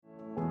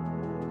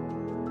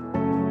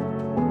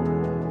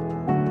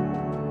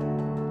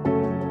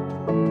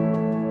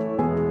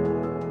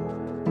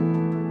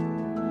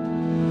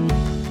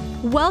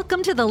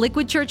Welcome to the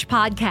Liquid Church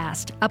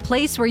Podcast, a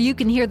place where you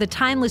can hear the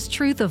timeless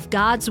truth of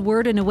God's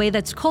Word in a way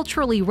that's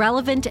culturally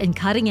relevant and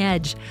cutting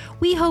edge.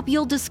 We hope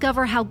you'll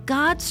discover how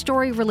God's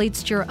story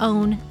relates to your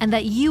own and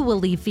that you will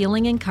leave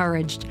feeling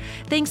encouraged.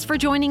 Thanks for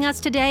joining us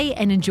today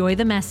and enjoy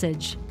the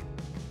message.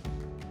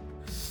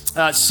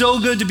 So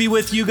good to be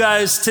with you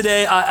guys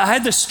today. I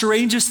had the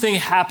strangest thing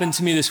happen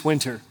to me this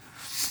winter.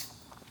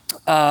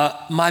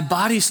 My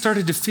body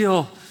started to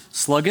feel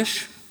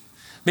sluggish,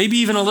 maybe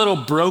even a little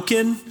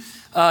broken.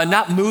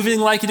 Not moving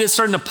like it is,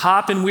 starting to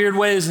pop in weird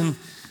ways. And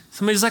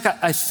somebody's like,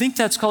 I think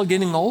that's called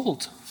getting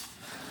old.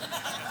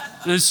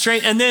 It was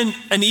strange. And then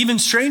an even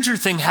stranger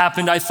thing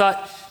happened. I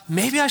thought,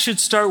 maybe I should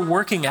start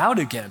working out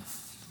again.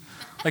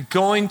 Like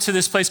going to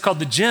this place called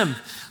the gym.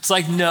 It's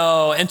like,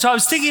 no. And so I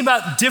was thinking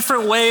about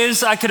different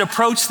ways I could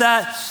approach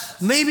that.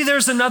 Maybe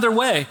there's another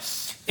way.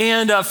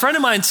 And a friend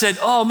of mine said,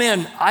 oh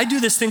man, I do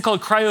this thing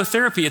called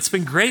cryotherapy. It's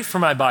been great for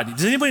my body.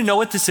 Does anybody know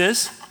what this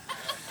is?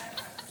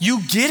 You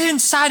get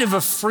inside of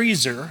a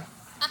freezer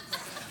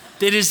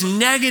that is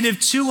negative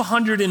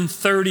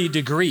 230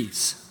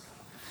 degrees.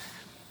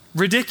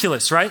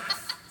 Ridiculous, right?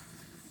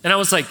 And I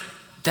was like,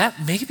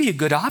 that may be a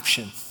good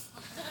option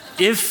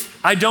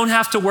if I don't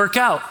have to work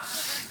out.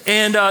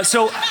 And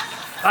so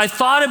I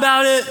thought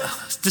about it,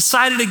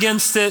 decided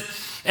against it,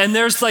 and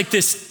there's like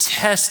this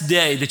test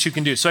day that you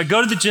can do. So I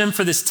go to the gym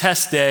for this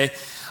test day,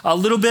 a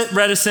little bit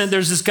reticent.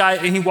 There's this guy,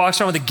 and he walks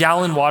around with a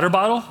gallon water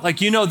bottle. Like,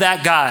 you know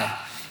that guy.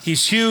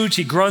 He's huge,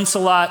 he grunts a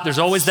lot. There's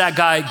always that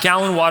guy,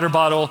 gallon water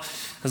bottle.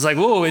 I was like,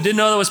 whoa, I didn't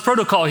know that was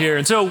protocol here.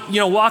 And so,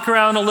 walk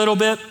around a little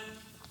bit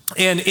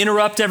and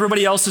interrupt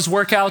everybody else's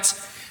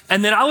workouts.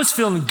 And then I was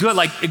feeling good,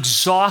 like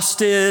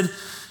exhausted,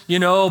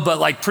 but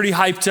like pretty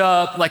hyped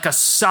up, like a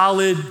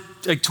solid,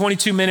 like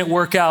 22-minute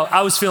workout.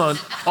 I was feeling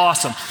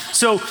awesome.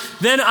 So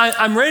then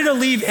I'm ready to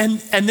leave. And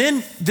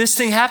then this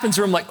thing happens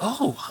where I'm like,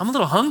 oh, I'm a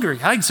little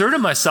hungry. I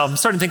exerted myself. I'm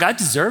starting to think I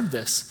deserve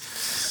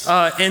this.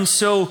 And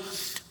so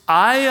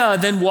I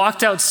then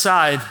walked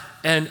outside,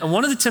 and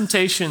one of the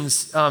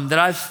temptations that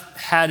I've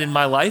had in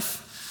my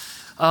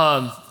life,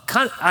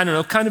 kind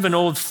of an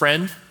old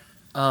friend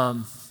that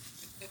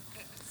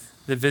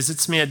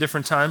visits me at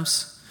different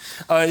times,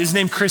 is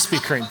named Krispy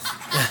Kreme.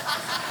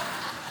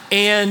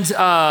 And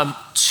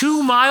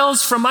 2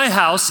 miles from my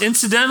house,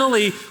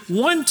 incidentally,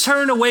 one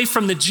turn away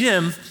from the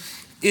gym,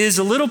 is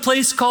a little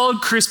place called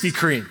Krispy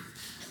Kreme.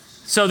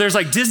 So there's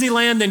like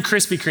Disneyland and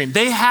Krispy Kreme.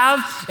 They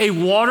have a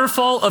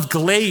waterfall of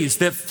glaze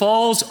that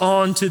falls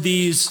onto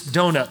these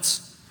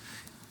donuts.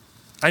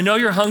 I know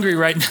you're hungry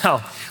right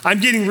now.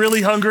 I'm getting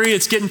really hungry.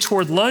 It's getting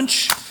toward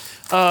lunch.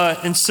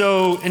 And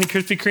so any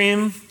Krispy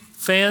Kreme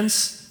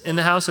fans in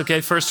the house?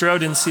 Okay, first row,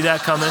 didn't see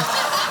that coming.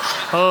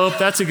 Oh,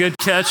 that's a good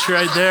catch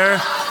right there.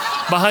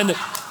 Behind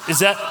is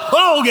that,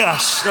 oh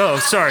gosh. Oh,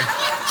 sorry.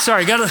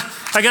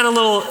 I got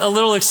a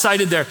little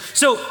excited there.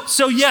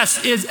 So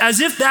yes, as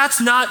if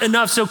that's not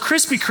enough. So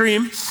Krispy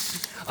Kreme,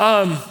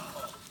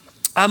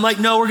 I'm like,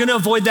 no, we're going to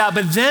avoid that.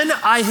 But then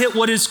I hit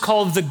what is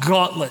called the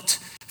gauntlet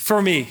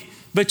for me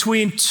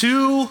between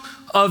two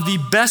of the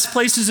best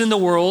places in the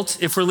world,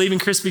 if we're leaving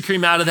Krispy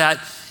Kreme out of that.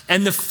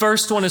 And the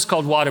first one is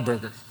called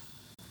Whataburger.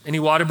 Any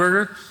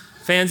Whataburger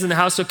fans in the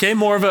house? Okay,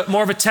 more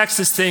of a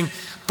Texas thing.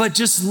 But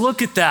just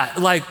look at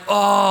that. Like,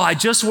 oh, I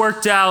just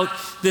worked out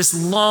this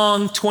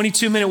long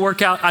 22-minute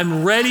workout.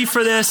 I'm ready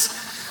for this.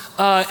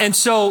 And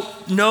so,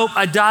 nope,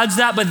 I dodged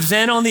that. But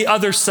then on the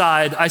other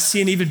side, I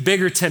see an even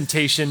bigger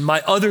temptation.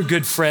 My other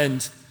good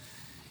friend,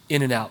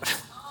 In-N-Out.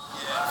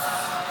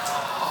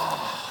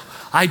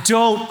 I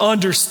don't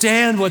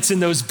understand what's in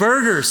those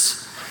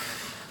burgers.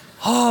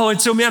 Oh, and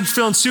so I'm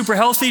feeling super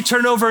healthy,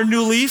 turn over a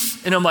new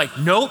leaf. And I'm like,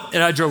 nope.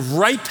 And I drove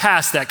right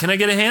past that. Can I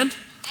get a hand?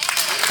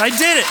 I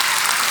did it.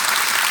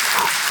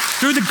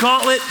 Through the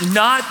gauntlet,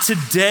 not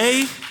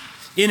today,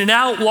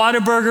 In-N-Out,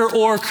 Whataburger,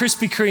 or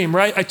Krispy Kreme,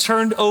 right? I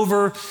turned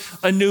over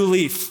a new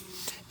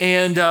leaf.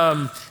 And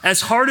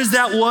as hard as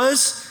that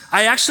was,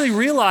 I actually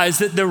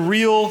realized that the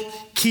real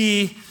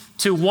key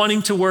to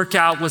wanting to work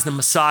out was the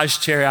massage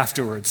chair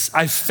afterwards.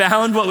 I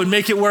found what would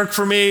make it work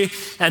for me,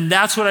 and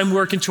that's what I'm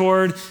working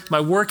toward. My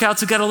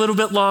workouts have got a little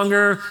bit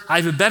longer. I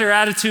have a better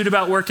attitude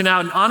about working out,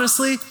 and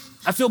honestly,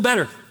 I feel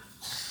better.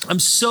 I'm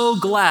so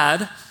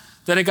glad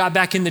that I got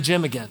back in the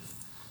gym again.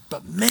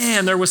 But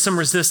man, there was some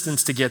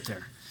resistance to get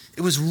there.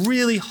 It was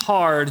really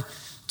hard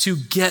to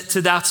get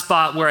to that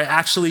spot where I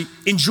actually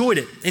enjoyed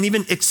it and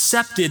even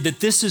accepted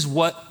that this is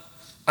what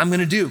I'm going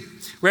to do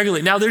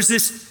regularly. Now, there's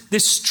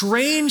this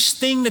strange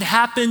thing that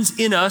happens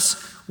in us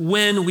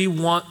when we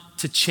want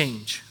to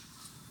change.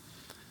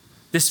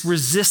 This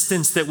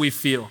resistance that we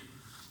feel,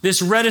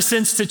 this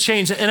reticence to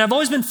change. And I've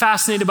always been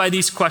fascinated by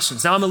these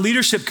questions. Now, I'm a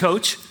leadership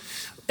coach,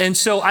 and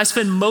so I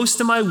spend most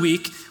of my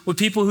week with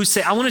people who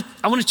say, I want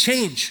to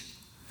change.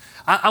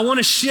 I want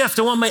to shift.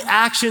 I want my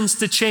actions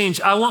to change.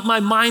 I want my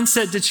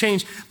mindset to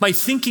change, my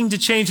thinking to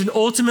change, and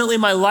ultimately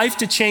my life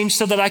to change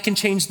so that I can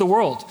change the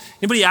world.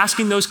 Anybody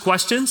asking those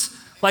questions?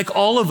 Like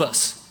all of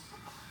us.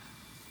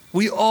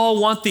 We all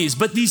want these.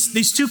 But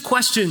these two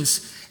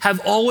questions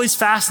have always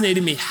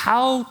fascinated me.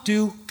 How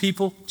do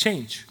people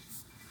change?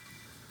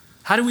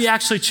 How do we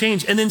actually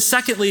change? And then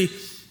secondly,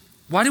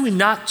 why do we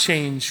not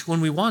change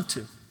when we want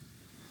to?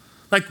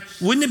 Like,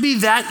 wouldn't it be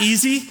that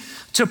easy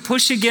to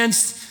push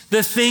against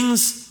the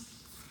things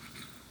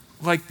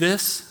like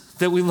this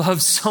that we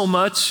love so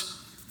much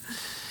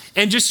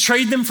and just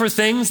trade them for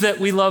things that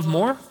we love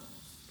more?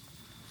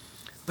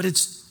 But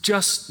it's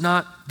just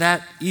not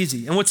that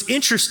easy. And what's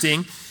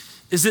interesting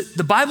is that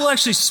the Bible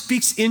actually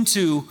speaks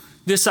into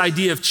this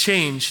idea of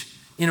change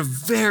in a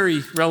very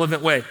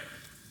relevant way.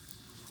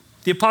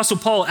 The Apostle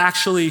Paul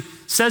actually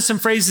says some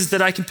phrases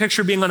that I can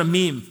picture being on a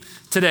meme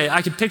today.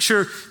 I can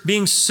picture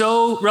being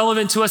so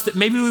relevant to us that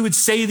maybe we would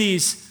say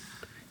these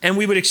and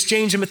we would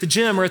exchange them at the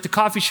gym or at the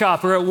coffee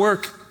shop or at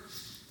work.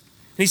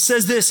 And he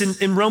says this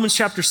in Romans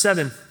chapter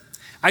 7,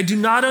 I do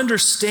not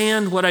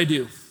understand what I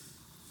do.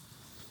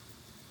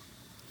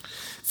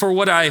 For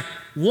what I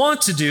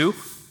want to do,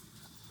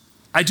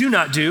 I do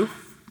not do,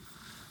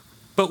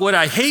 but what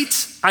I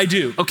hate, I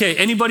do. Okay,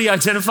 anybody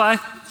identify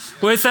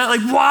with that? Like,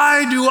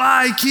 why do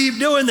I keep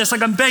doing this?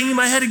 Like I'm banging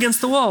my head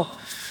against the wall.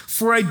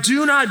 For I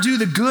do not do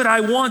the good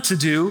I want to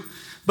do,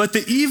 but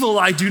the evil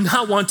I do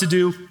not want to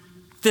do,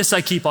 this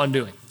I keep on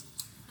doing.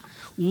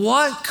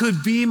 What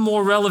could be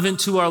more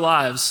relevant to our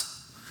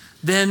lives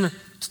than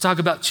to talk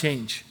about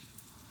change?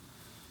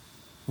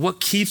 What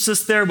keeps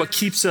us there? What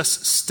keeps us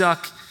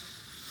stuck?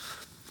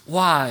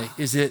 Why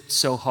is it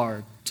so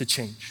hard to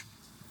change?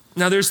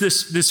 Now there's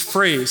this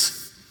phrase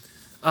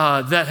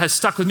that has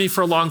stuck with me for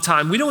a long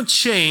time. We don't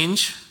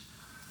change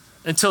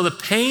until the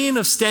pain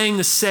of staying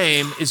the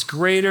same is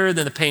greater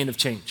than the pain of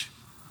change.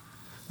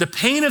 The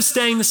pain of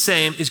staying the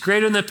same is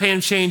greater than the pain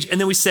of change, and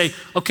then we say,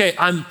 okay,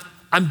 I'm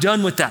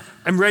done with that.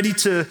 I'm ready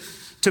to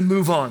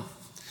move on.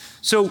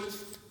 So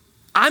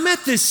I'm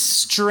at this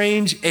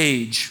strange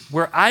age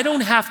where I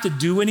don't have to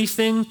do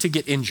anything to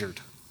get injured.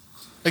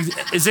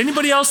 Like, is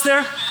anybody else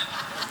there?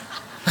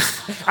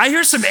 I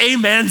hear some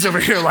amens over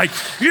here, like,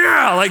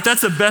 yeah, like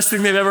that's the best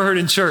thing they've ever heard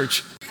in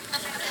church.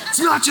 It's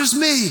not just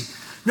me.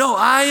 No,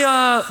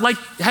 I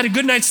had a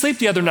good night's sleep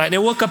the other night and I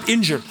woke up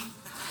injured.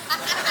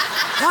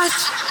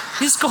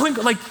 What is going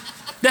on? Like,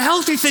 the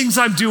healthy things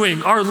I'm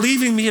doing are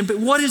leaving me, but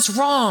what is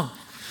wrong?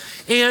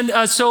 And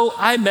so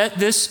I met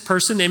this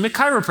person named a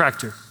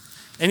chiropractor.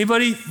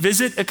 Anybody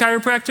visit a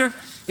chiropractor?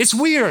 It's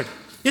weird.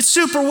 It's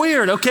super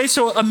weird, okay?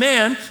 So a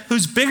man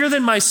who's bigger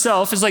than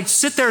myself is like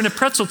sit there in a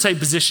pretzel type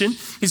position.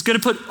 He's gonna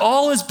put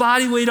all his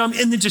body weight on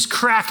me and then just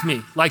crack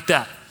me like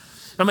that.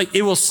 And I'm like,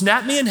 it will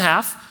snap me in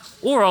half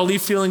or I'll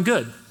leave feeling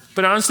good.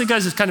 But honestly,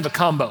 guys, it's kind of a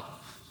combo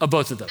of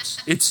both of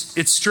those.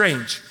 It's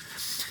strange.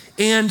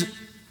 And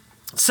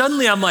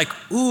suddenly I'm like,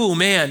 ooh,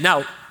 man.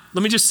 Now,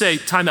 let me just say,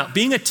 time out.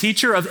 Being a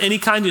teacher of any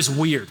kind is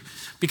weird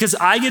because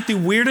I get the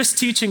weirdest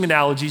teaching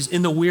analogies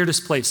in the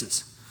weirdest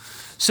places.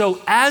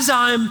 So as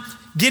I'm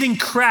getting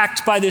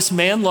cracked by this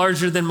man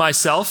larger than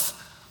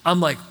myself, I'm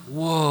like,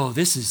 whoa,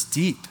 this is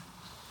deep.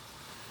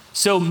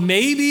 So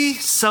maybe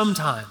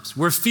sometimes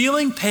we're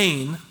feeling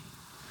pain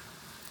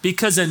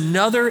because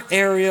another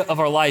area of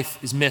our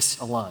life is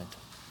misaligned.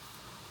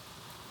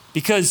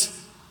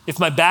 Because if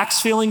my back's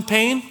feeling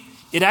pain,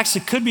 it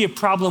actually could be a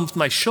problem with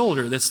my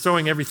shoulder that's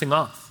throwing everything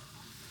off.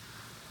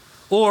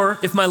 Or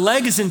if my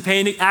leg is in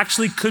pain, it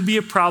actually could be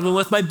a problem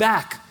with my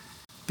back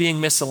being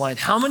misaligned.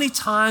 How many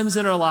times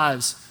in our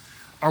lives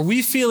are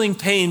we feeling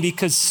pain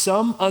because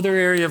some other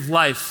area of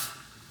life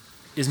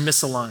is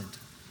misaligned?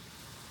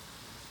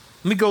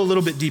 Let me go a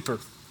little bit deeper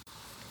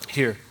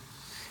here.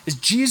 As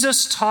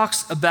Jesus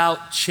talks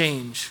about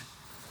change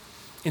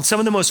in some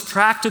of the most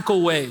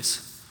practical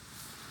ways,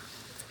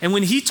 and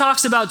when he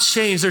talks about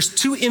change, there's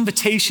two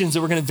invitations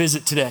that we're going to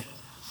visit today.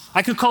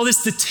 I could call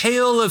this the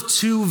tale of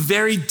two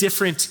very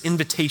different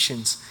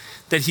invitations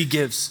that he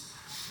gives.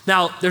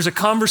 Now, there's a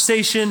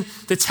conversation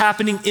that's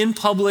happening in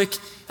public,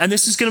 and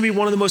this is going to be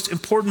one of the most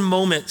important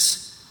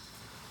moments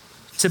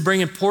to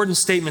bring important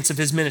statements of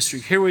his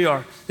ministry. Here we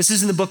are. This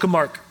is in the book of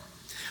Mark.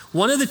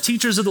 One of the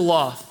teachers of the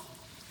law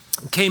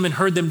came and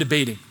heard them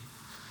debating.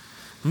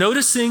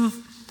 Noticing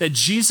that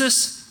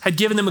Jesus had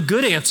given them a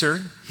good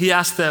answer, he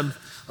asked them,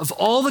 of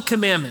all the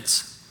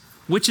commandments,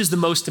 which is the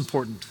most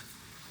important?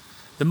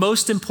 The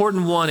most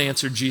important one,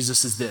 answered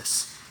Jesus, is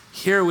this.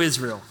 Hear, O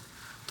Israel,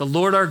 the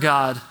Lord our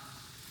God,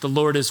 the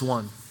Lord is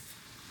one.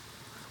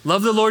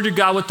 Love the Lord your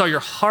God with all your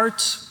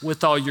heart,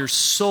 with all your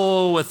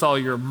soul, with all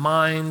your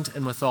mind,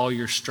 and with all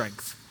your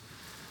strength.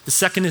 The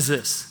second is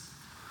this.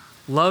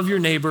 Love your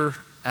neighbor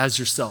as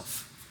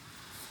yourself.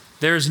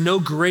 There's no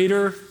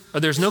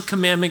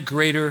commandment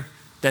greater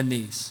than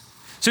these.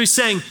 So he's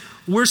saying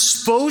we're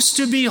supposed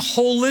to be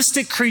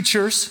holistic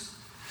creatures,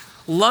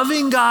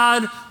 loving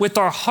God with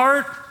our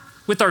heart,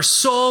 with our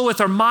soul,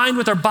 with our mind,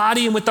 with our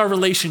body, and with our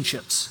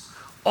relationships.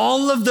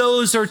 All of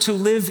those are to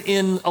live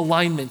in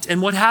alignment.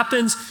 And what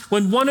happens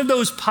when one of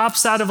those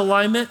pops out of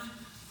alignment?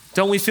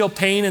 Don't we feel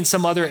pain in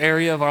some other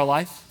area of our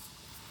life?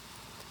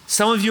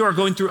 Some of you are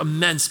going through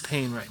immense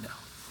pain right now.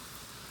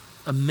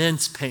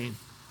 Immense pain.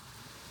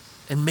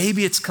 And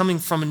maybe it's coming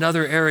from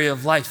another area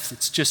of life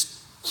that's just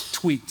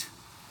tweaked.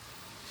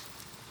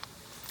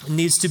 It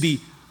needs to be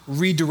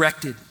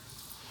redirected,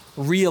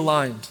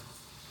 realigned.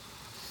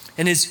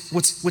 And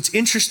what's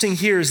interesting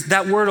here is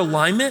that word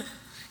alignment,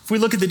 if we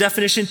look at the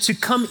definition, to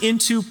come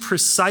into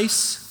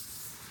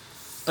precise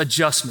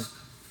adjustment.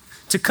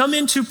 To come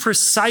into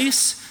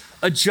precise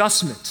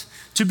adjustment,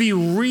 to be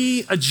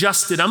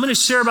readjusted. I'm going to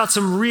share about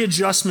some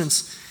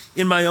readjustments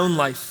in my own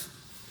life,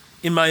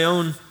 in my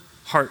own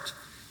heart.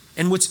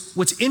 And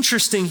what's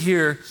interesting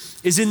here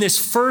is in this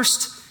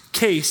first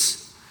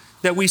case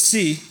that we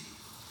see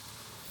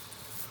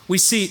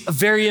a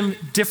very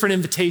different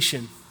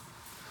invitation,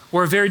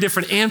 or a very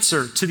different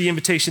answer to the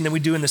invitation than we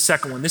do in the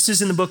second one. This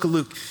is in the book of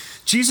Luke.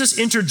 Jesus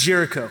entered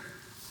Jericho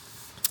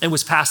and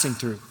was passing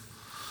through.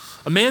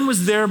 A man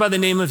was there by the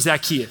name of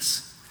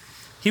Zacchaeus.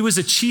 He was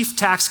a chief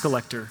tax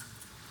collector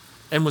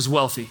and was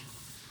wealthy.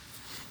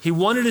 He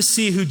wanted to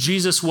see who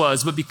Jesus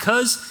was, but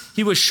because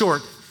he was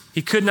short,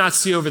 he could not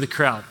see over the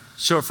crowd.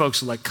 Short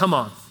folks are like, come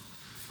on,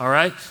 all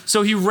right?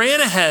 So he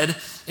ran ahead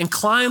and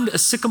climbed a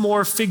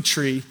sycamore fig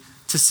tree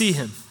to see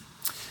him,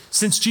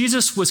 since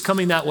Jesus was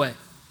coming that way.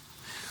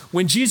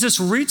 When Jesus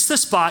reached the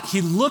spot,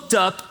 he looked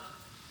up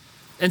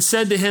and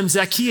said to him,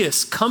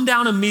 Zacchaeus, come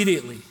down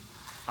immediately.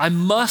 I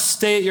must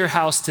stay at your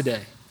house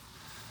today.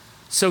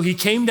 So he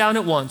came down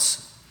at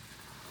once,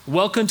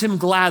 welcomed him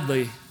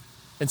gladly,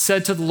 and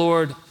said to the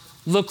Lord,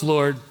 look,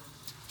 Lord,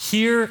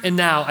 here and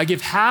now I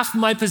give half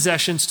my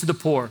possessions to the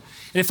poor.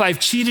 And if I've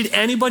cheated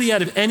anybody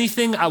out of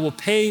anything, I will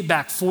pay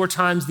back 4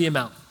 times the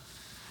amount.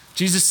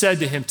 Jesus said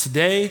to him,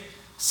 today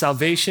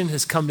salvation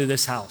has come to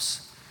this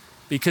house,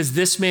 because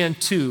this man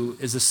too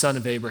is the son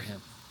of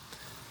Abraham.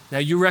 Now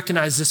you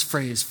recognize this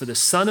phrase, for the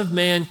Son of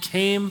Man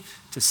came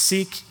to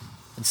seek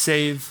and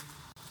save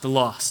the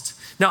lost.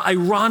 Now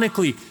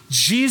ironically,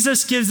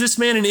 Jesus gives this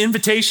man an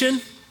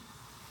invitation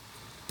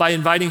by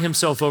inviting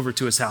himself over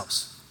to his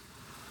house.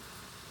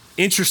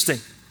 Interesting.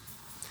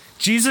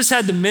 Jesus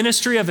had the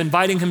ministry of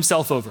inviting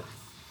himself over.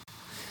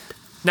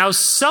 Now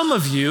some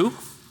of you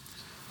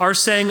are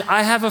saying,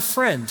 I have a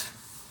friend.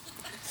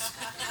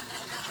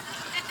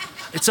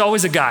 It's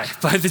always a guy,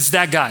 but it's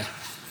that guy.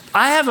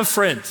 I have a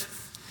friend,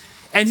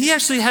 and he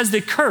actually has the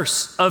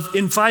curse of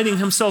inviting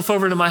himself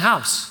over to my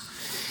house.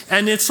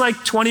 And it's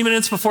like 20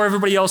 minutes before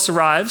everybody else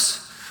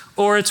arrives,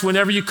 or it's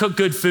whenever you cook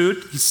good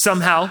food, he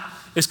somehow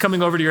is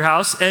coming over to your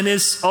house, and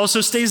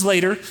also stays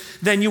later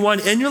than you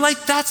want. And you're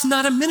like, that's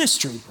not a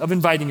ministry of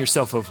inviting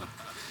yourself over.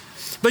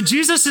 But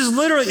Jesus is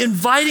literally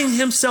inviting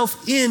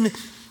himself in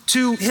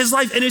to his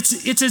life. And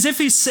it's as if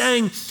he's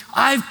saying,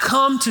 I've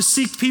come to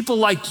seek people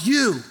like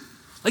you.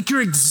 Like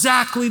you're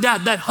exactly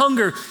that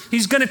hunger.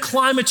 He's going to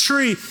climb a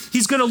tree.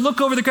 He's going to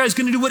look over the crowd. He's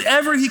going to do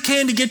whatever he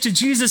can to get to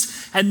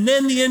Jesus. And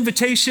then the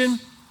invitation, and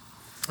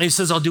he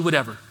says, I'll do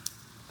whatever.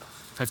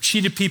 If I've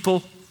cheated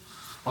people,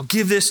 I'll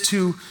give this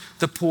to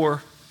the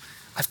poor.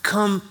 I've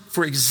come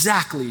for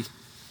exactly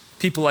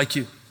people like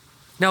you.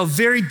 Now, a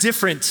very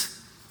different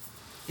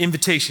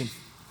invitation.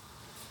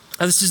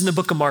 Now, this is in the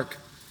book of Mark.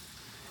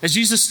 As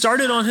Jesus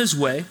started on his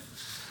way,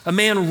 a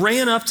man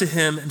ran up to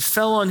him and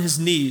fell on his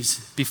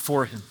knees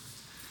before him.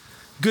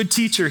 Good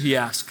teacher, he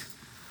asked,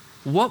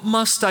 what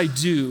must I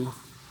do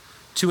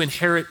to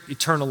inherit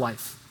eternal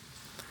life?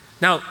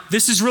 Now,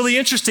 this is really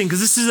interesting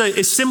because this is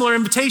a similar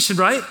invitation,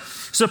 right?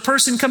 So a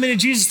person coming to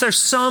Jesus,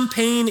 there's some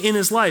pain in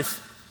his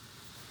life.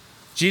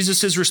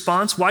 Jesus'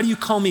 response, why do you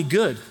call me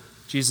good?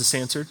 Jesus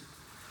answered,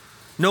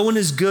 no one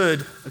is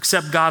good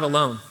except God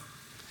alone.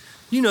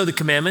 You know the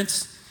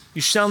commandments.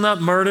 You shall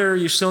not murder,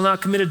 you shall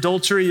not commit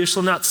adultery, you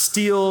shall not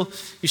steal,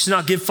 you shall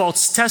not give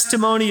false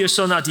testimony, you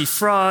shall not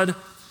defraud.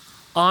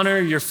 Honor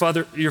your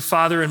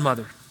father and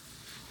mother.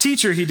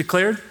 Teacher, he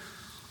declared,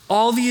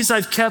 all these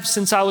I've kept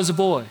since I was a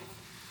boy.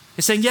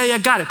 He's saying, yeah,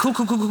 got it.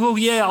 Cool,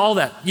 yeah, all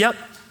that. Yep,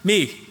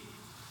 me.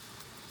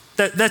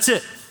 That's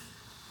it.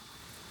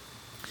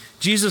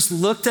 Jesus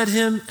looked at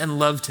him and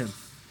loved him.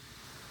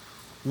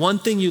 One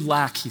thing you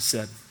lack, he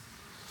said.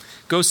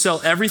 Go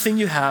sell everything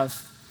you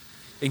have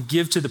and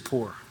give to the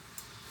poor,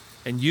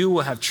 and you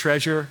will have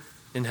treasure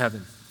in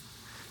heaven.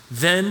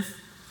 Then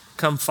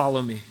come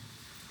follow me.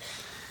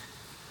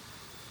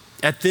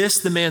 At this,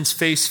 the man's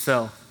face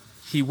fell.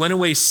 He went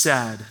away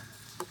sad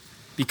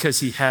because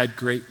he had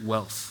great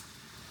wealth.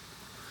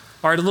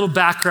 All right, a little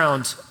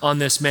background on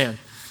this man.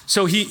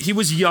 So he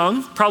was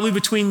young, probably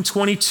between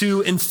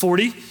 22 and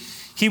 40.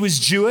 He was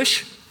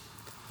Jewish.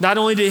 Not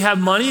only did he have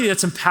money, he had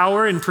some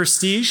power and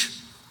prestige,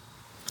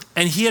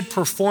 and he had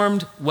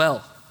performed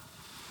well.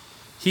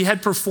 He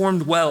had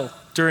performed well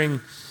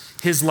during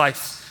his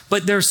life.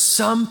 But there's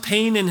some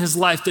pain in his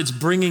life that's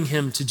bringing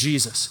him to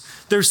Jesus.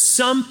 There's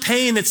some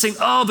pain that's saying,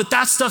 oh, but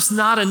that stuff's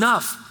not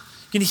enough.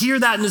 You can hear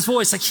that in his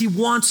voice. Like he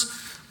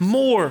wants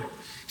more.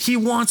 He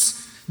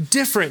wants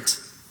different.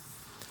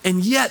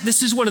 And yet,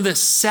 this is one of the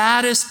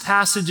saddest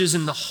passages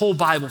in the whole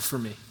Bible for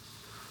me.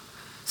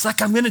 It's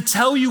like, I'm going to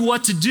tell you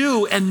what to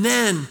do, and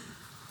then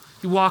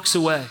he walks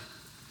away.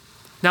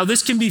 Now,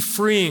 this can be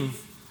freeing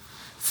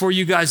for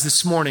you guys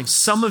this morning.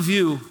 Some of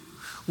you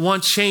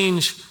want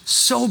change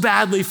so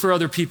badly for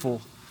other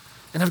people,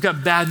 and I've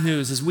got bad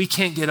news, is we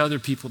can't get other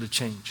people to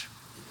change.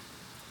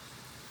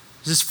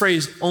 There's this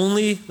phrase,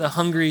 only the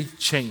hungry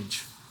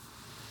change.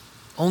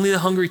 Only the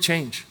hungry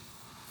change.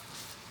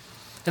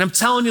 And I'm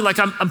telling you, like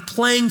I'm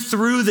playing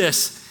through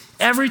this.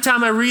 Every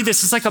time I read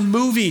this, it's like a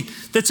movie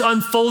that's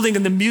unfolding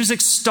and the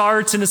music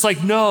starts and it's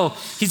like, no,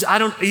 he's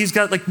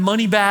got like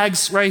money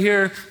bags right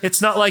here.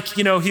 It's not like,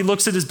 he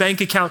looks at his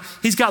bank account.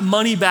 He's got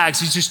money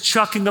bags. He's just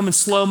chucking them in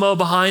slow-mo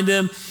behind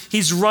him.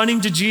 He's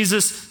running to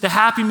Jesus. The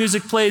happy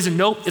music plays and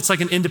nope, it's like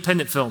an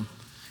independent film.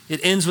 It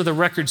ends with a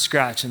record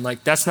scratch and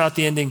like, that's not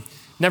the ending.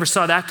 Never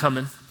saw that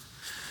coming.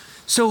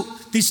 So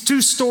these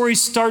two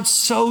stories start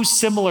so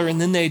similar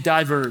and then they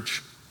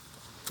diverge.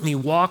 And he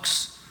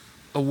walks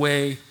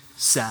away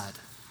sad.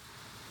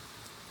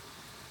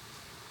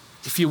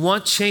 If you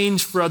want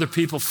change for other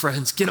people,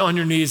 friends, get on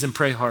your knees and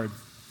pray hard.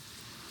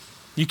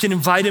 You can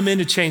invite him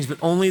into change, but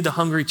only the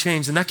hungry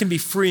change. And that can be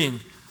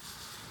freeing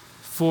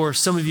for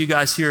some of you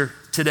guys here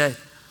today.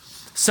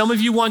 Some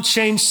of you want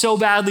change so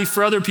badly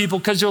for other people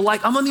because you're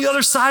like, I'm on the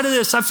other side of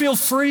this. I feel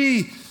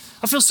free.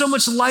 I feel so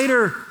much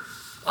lighter.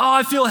 Oh,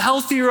 I feel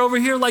healthier over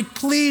here. Like,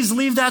 please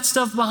leave that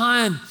stuff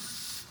behind.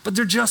 But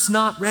they're just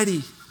not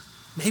ready.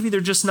 Maybe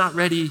they're just not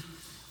ready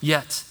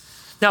yet.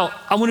 Now,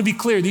 I want to be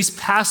clear. These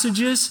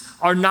passages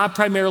are not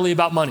primarily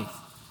about money.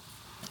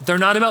 They're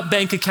not about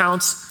bank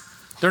accounts.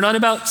 They're not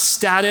about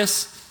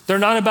status. They're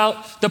not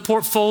about the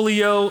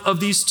portfolio of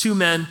these two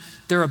men.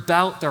 They're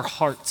about their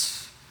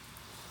hearts,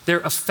 their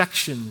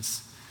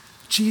affections.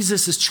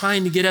 Jesus is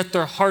trying to get at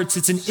their hearts.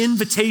 It's an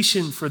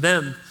invitation for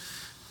them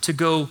to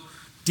go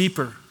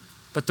deeper.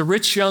 But the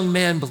rich young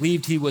man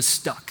believed he was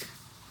stuck,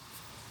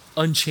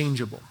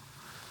 unchangeable.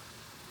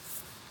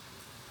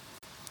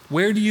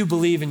 Where do you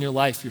believe in your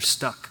life you're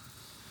stuck?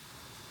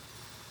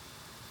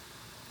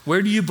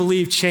 Where do you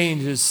believe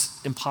change is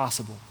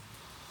impossible?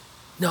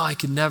 No, I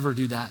could never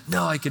do that.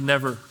 No, I could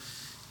never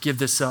give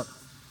this up.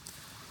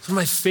 It's one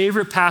of my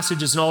favorite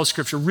passages in all of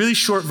Scripture, really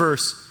short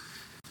verse.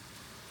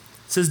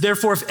 It says,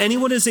 therefore, if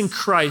anyone is in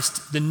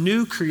Christ, the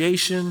new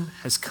creation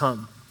has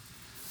come.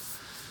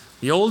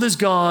 The old is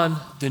gone,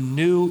 the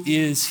new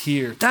is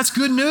here. That's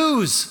good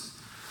news.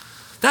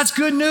 That's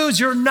good news.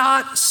 You're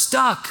not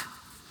stuck.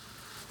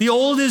 The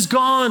old is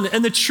gone.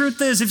 And the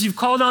truth is, if you've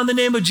called on the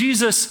name of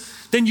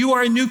Jesus, then you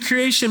are a new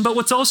creation. But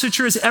what's also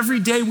true is every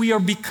day we are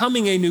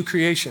becoming a new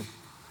creation.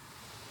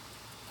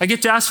 I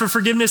get to ask for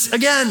forgiveness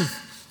again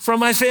from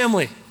my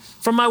family,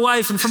 from my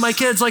wife, and from my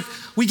kids. Like,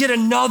 we get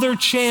another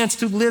chance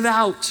to live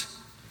out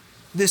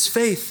this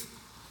faith.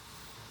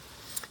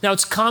 Now,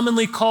 it's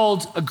commonly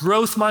called a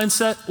growth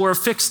mindset or a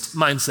fixed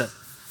mindset.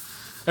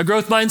 A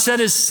growth mindset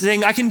is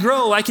saying, I can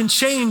grow, I can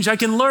change, I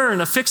can learn.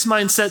 A fixed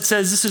mindset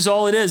says, this is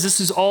all it is. This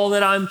is all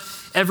that I'm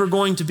ever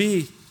going to be.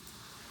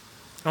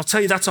 And I'll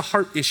tell you, that's a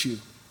heart issue.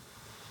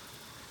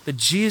 That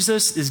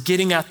Jesus is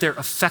getting at their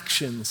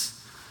affections,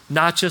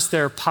 not just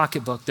their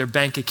pocketbook, their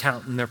bank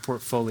account, and their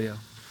portfolio.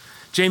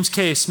 James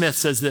K. Smith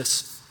says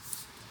this,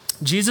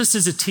 Jesus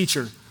is a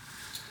teacher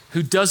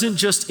who doesn't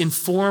just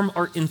inform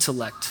our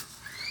intellect,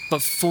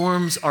 but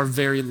forms our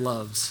very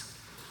loves.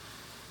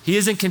 He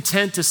isn't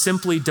content to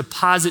simply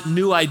deposit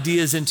new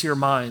ideas into your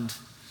mind.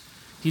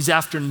 He's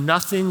after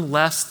nothing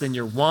less than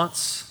your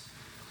wants,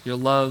 your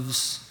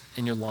loves,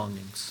 and your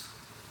longings.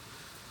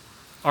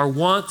 Our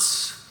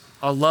wants,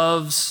 our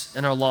loves,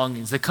 and our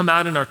longings, they come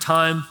out in our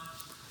time.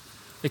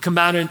 They come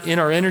out in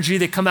our energy.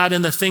 They come out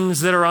in the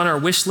things that are on our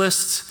wish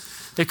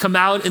lists. They come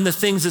out in the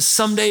things that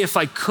someday, if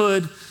I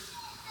could,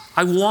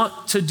 I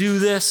want to do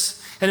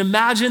this. And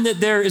imagine that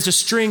there is a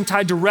string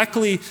tied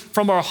directly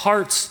from our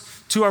hearts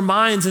to our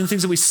minds and the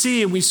things that we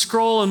see and we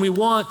scroll and we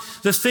want,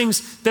 the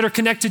things that are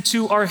connected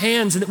to our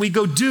hands and that we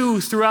go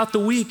do throughout the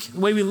week, the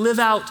way we live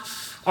out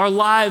our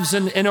lives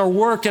and our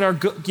work and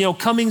our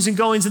comings and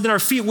goings, and then our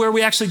feet, where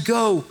we actually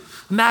go.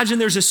 Imagine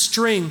there's a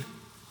string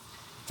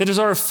that is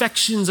our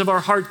affections of our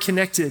heart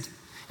connected.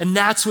 And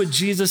that's what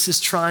Jesus is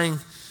trying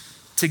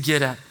to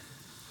get at.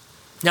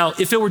 Now,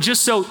 if it were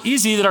just so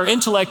easy that our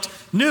intellect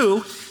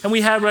knew and we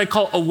had what I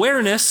call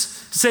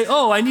awareness to say,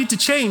 oh, I need to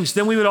change,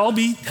 then we would all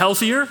be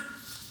healthier,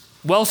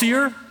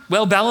 wealthier,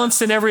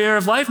 well-balanced in every area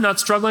of life, not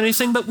struggling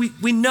anything, but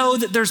we know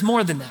that there's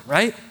more than that,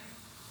 right?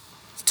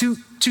 It's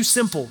too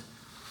simple,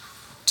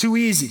 too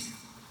easy.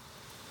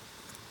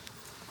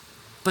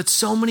 But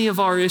so many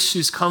of our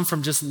issues come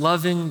from just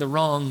loving the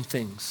wrong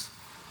things,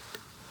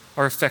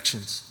 our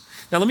affections.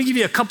 Now, let me give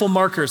you a couple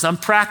markers. I'm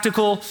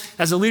practical.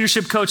 As a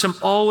leadership coach, I'm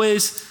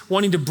always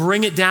wanting to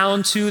bring it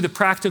down to the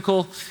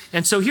practical.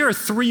 And so here are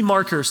 3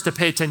 markers to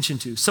pay attention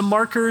to. Some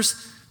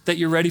markers that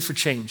you're ready for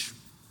change.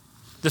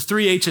 The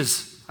 3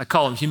 H's, I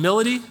call them: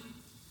 humility,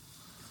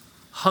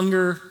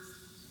 hunger,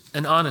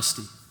 and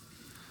honesty.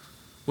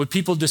 Would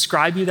people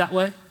describe you that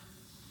way?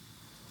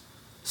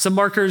 Some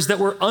markers that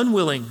we're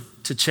unwilling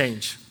to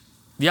change.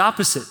 The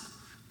opposite: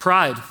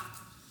 pride,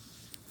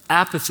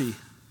 apathy,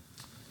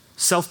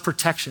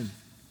 self-protection.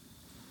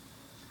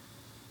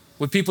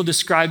 Would people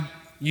describe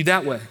you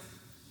that way?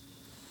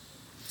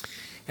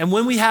 And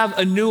when we have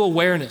a new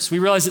awareness, we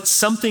realize that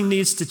something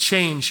needs to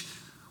change,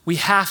 we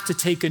have to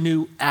take a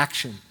new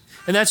action.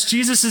 And that's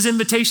Jesus'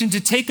 invitation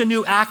to take a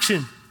new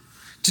action,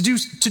 to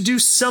do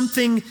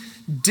something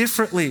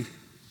differently.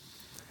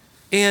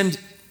 And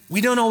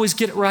We don't always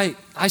get it right.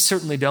 I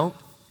certainly don't.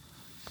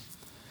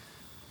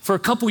 For a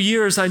couple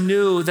years, I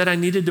knew that I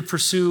needed to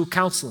pursue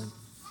counseling.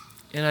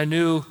 And I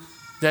knew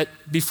that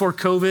before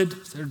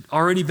COVID, there had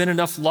already been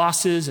enough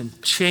losses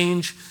and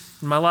change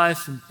in my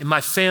life, in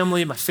my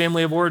family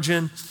of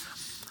origin.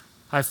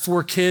 I have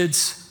 4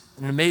 kids,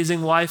 an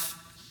amazing wife.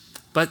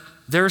 But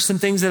there are some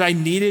things that I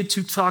needed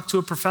to talk to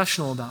a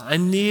professional about. I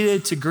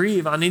needed to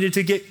grieve. I needed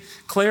to get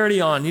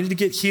clarity on, needed to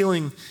get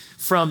healing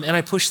from, and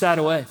I pushed that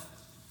away.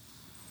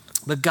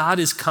 But God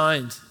is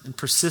kind and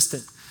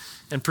persistent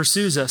and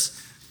pursues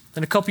us.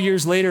 And a couple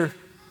years later,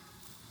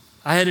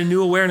 I had a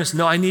new awareness.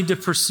 No, I need to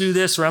pursue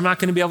this, or I'm not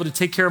going to be able to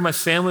take care of my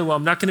family well.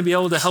 I'm not going to be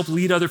able to help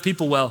lead other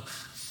people well.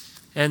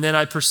 And then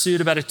I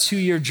pursued about a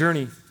 2-year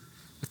journey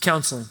with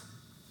counseling.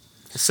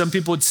 Some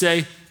people would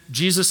say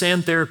Jesus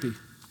and therapy.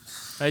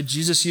 Right?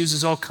 Jesus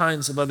uses all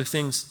kinds of other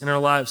things in our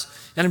lives.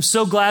 And I'm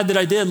so glad that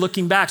I did,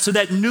 looking back. So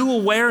that new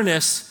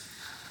awareness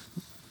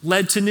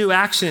led to new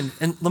action.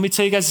 And let me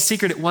tell you guys a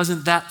secret, it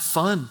wasn't that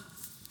fun.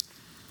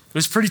 It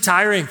was pretty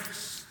tiring.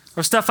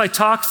 Or stuff I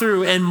talked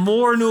through and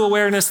more new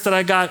awareness that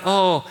I got,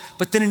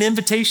 but then an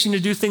invitation to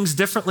do things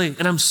differently.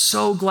 And I'm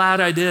so glad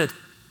I did.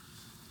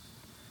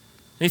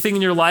 Anything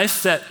in your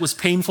life that was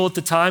painful at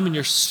the time and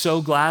you're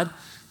so glad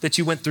that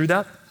you went through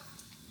that?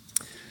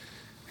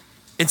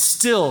 And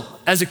still,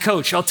 as a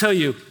coach, I'll tell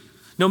you,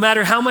 no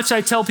matter how much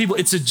I tell people,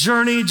 it's a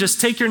journey, just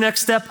take your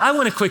next step. I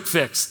want a quick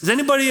fix. Is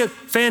anybody a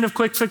fan of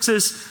quick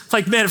fixes? It's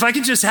like, man, if I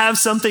could just have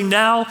something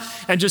now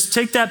and just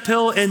take that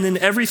pill and then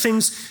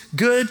everything's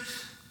good,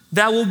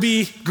 that will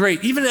be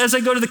great. Even as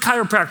I go to the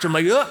chiropractor, I'm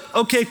like,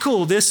 okay,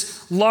 cool.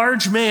 This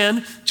large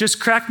man just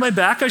cracked my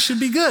back. I should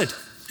be good.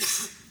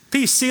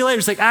 Peace, see you later.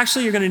 It's like,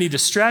 actually, you're going to need to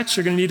stretch.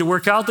 You're going to need to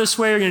work out this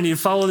way. You're going to need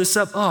to follow this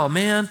up. Oh,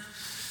 man.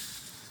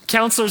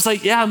 Counselor's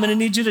like, yeah, I'm going to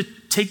need you to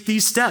take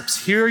these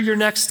steps. Here are your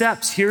next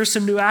steps. Here are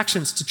some new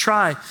actions to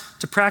try,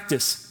 to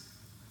practice.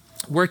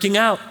 Working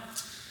out.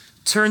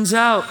 Turns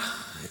out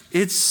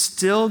it's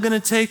still going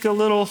to take a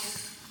little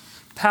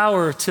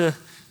power to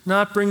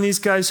not bring these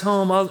guys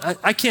home.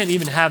 I can't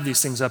even have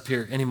these things up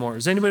here anymore.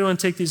 Does anybody want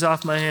to take these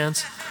off my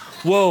hands?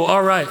 Whoa,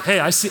 all right. Hey,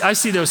 I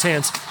see those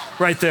hands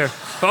right there.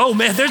 Oh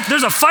man,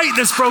 there's a fight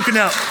that's broken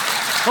out.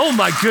 Oh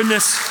my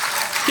goodness.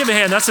 Give a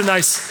hand, that's a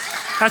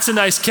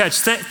nice catch.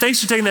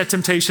 Thanks for taking that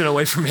temptation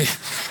away from me.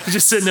 I'm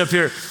just sitting up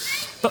here.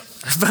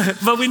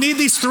 But we need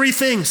these 3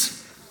 things.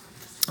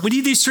 We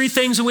need these 3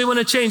 things and we want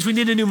to change. We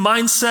need a new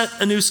mindset,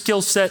 a new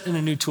skill set, and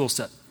a new tool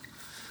set.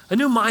 A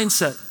new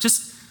mindset.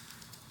 Just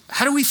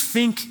how do we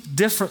think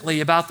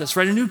differently about this,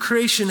 right? A new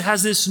creation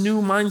has this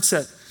new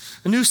mindset,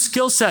 a new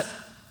skill set.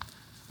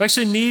 We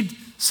actually need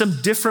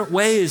some different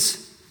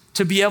ways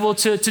to be able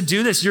to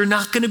do this. You're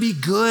not going to be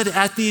good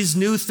at these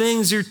new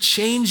things. You're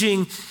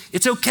changing.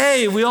 It's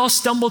okay. We all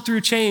stumble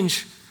through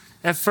change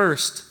at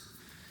first.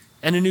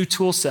 And a new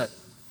tool set.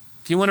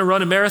 If you want to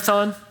run a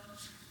marathon,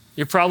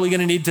 you're probably going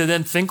to need to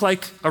then think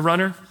like a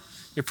runner.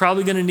 You're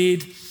probably going to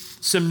need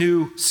some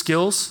new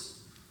skills.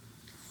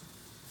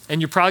 And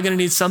you're probably going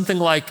to need something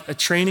like a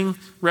training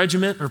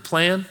regimen or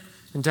plan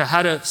into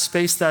how to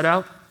space that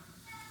out.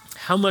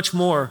 How much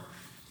more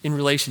in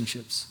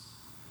relationships?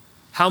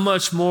 How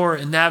much more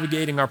in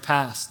navigating our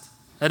past?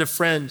 I had a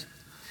friend,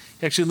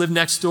 he actually lived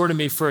next door to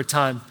me for a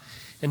time,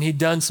 and he'd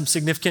done some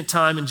significant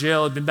time in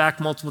jail, had been back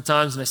multiple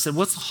times, and I said,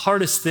 what's the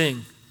hardest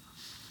thing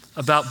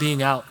about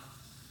being out?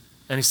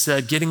 And he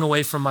said, getting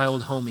away from my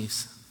old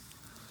homies.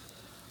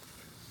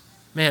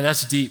 Man,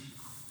 that's deep.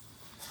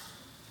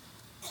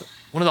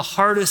 One of the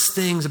hardest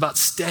things about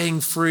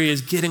staying free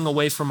is getting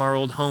away from our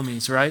old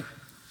homies, right?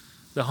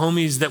 The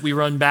homies that we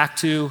run back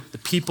to, the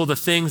people, the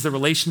things, the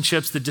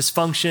relationships, the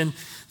dysfunction,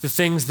 the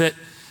things that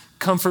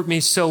comfort me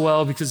so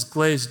well because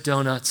glazed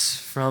donuts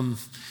from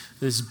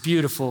this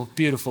beautiful,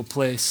 beautiful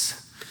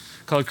place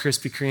called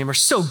Krispy Kreme are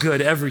so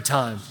good every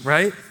time,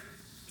 right?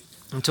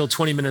 Until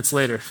 20 minutes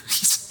later,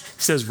 he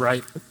says,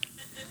 right.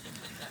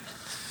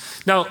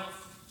 Now,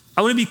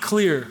 I want to be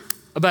clear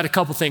about a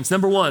couple things.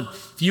 Number 1,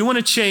 if you want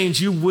to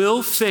change, you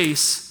will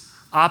face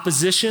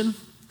opposition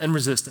and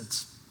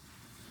resistance.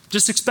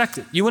 Just expect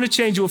it. You want to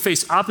change, you will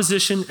face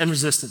opposition and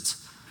resistance.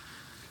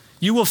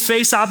 You will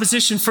face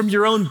opposition from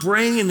your own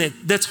brain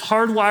that's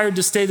hardwired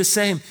to stay the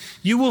same.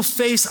 You will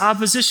face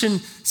opposition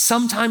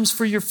sometimes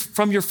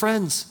from your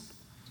friends.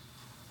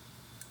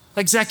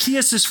 Like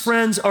Zacchaeus'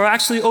 friends are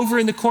actually over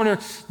in the corner.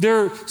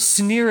 They're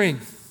sneering.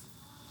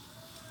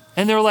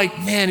 And they're like,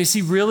 man, is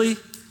he really?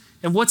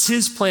 And what's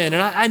his plan?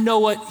 And I know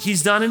what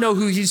he's done. I know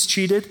who he's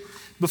cheated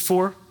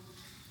before.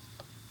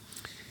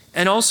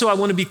 And also I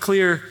want to be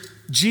clear,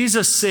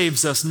 Jesus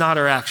saves us, not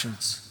our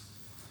actions.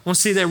 I want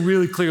to say that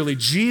really clearly.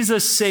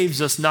 Jesus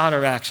saves us, not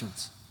our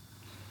actions.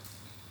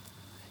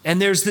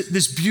 And there's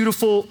this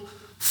beautiful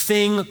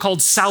thing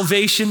called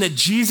salvation that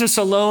Jesus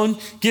alone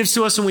gives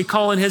to us when we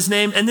call in his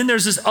name. And then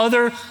there's this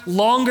other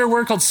longer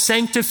word called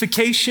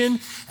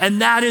sanctification.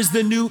 And that is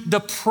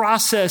the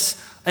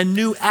process and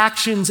new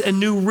actions and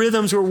new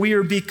rhythms where we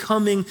are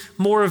becoming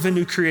more of a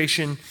new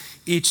creation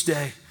each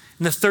day.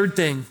 And the third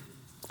thing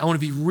I want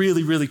to be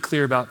really, really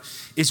clear about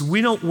is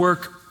we don't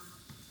work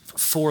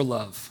for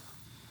love.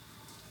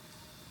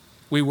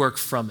 We work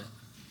from it.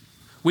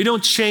 We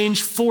don't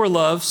change for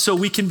love so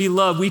we can be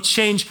loved. We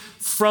change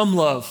from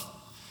love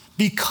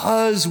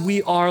because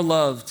we are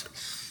loved.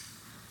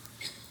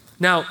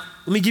 Now,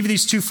 let me give you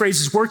these two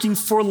phrases. Working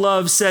for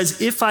love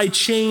says, if I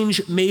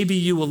change, maybe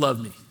you will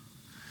love me.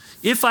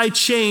 If I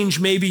change,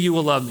 maybe you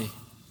will love me.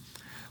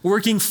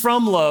 Working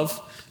from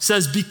love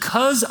says,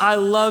 because I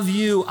love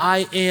you,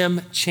 I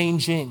am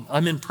changing.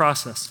 I'm in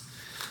process.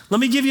 Let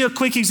me give you a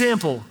quick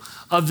example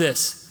of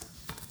this.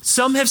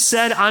 Some have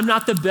said I'm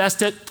not the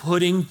best at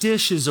putting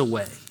dishes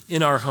away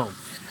in our home.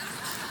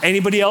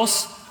 Anybody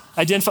else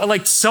identify?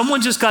 Like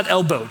someone just got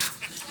elbowed,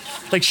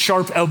 like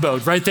sharp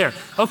elbowed right there.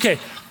 Okay,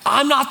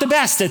 I'm not the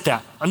best at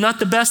that. I'm not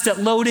the best at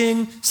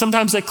loading.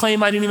 Sometimes I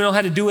claim I didn't even know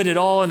how to do it at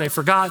all and I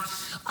forgot.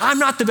 I'm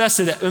not the best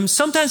at that. And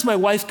sometimes my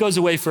wife goes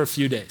away for a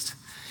few days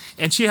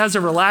and she has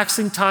a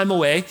relaxing time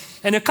away.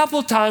 And a couple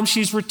of times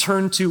she's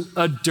returned to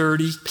a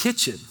dirty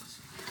kitchen.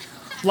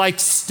 Like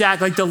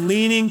the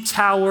Leaning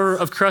Tower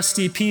of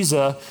crusty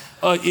Pisa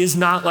is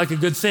not like a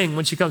good thing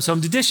when she comes home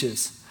to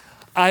dishes.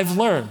 I've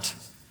learned.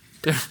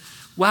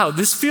 Wow,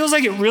 this feels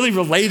like it really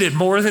related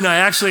more than I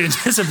actually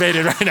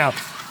anticipated right now.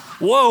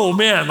 Whoa,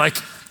 man, like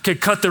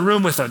could cut the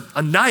room with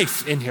a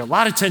knife in here, a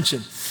lot of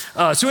tension.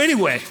 So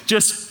anyway,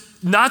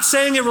 just not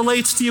saying it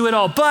relates to you at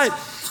all, but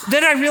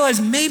then I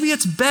realized maybe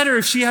it's better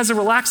if she has a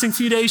relaxing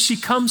few days, she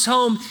comes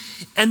home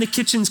and the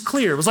kitchen's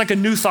clear. It was like a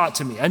new thought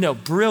to me. I know,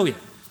 brilliant.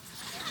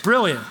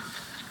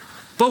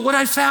 But what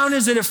I found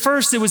is that at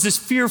first it was this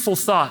fearful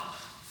thought.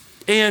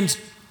 And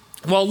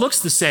while it looks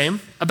the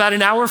same, about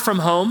an hour from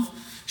home,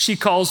 she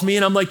calls me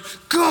and I'm like,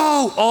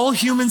 go, all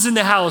humans in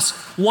the house,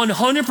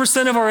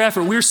 100% of our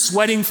effort. We're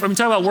sweating, I'm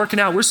talking about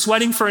working out. We're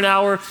sweating for an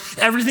hour.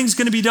 Everything's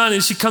gonna be done.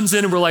 And she comes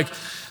in and we're like,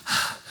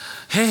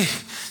 hey,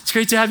 it's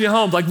great to have you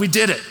home. Like we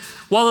did it.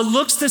 While it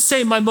looks the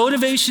same, my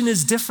motivation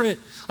is different.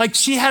 Like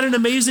she had an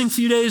amazing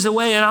few days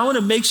away and I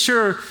wanna make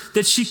sure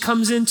that she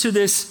comes into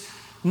this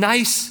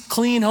nice,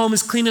 clean home,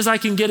 as clean as I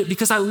can get it,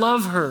 because I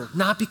love her,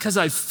 not because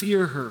I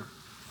fear her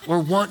or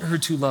want her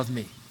to love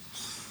me.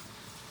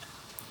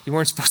 You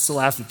weren't supposed to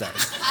laugh at that.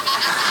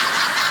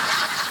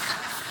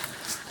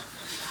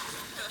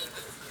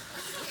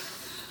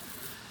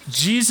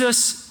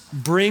 Jesus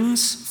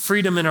brings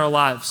freedom in our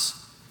lives,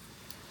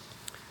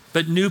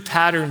 but new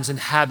patterns and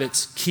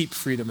habits keep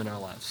freedom in our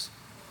lives.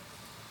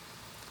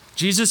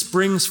 Jesus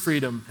brings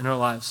freedom in our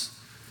lives.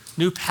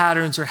 New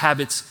patterns or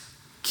habits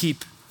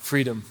keep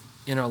freedom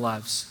in our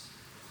lives.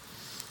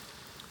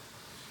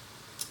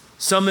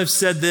 Some have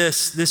said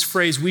this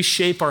phrase, we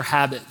shape our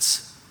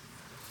habits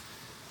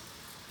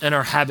and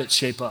our habits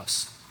shape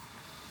us.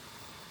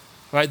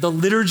 Right? The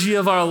liturgy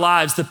of our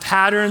lives, the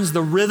patterns,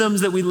 the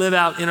rhythms that we live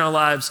out in our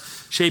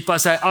lives shape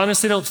us. I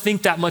honestly don't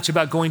think that much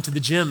about going to the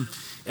gym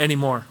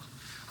anymore.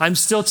 I'm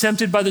still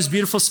tempted by those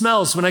beautiful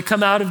smells. When I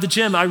come out of the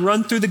gym, I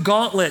run through the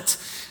gauntlet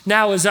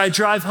now as I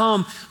drive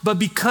home, but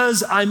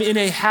because I'm in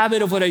a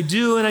habit of what I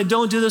do and I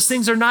don't do those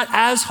things, they're not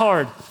as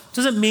hard.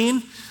 Doesn't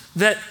mean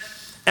that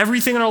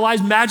everything in our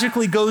lives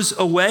magically goes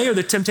away or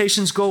the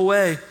temptations go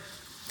away.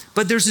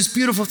 But there's this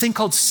beautiful thing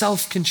called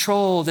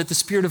self-control that the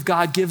Spirit of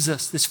God gives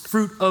us, this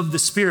fruit of the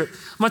Spirit.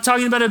 I'm not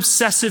talking about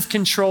obsessive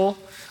control.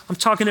 I'm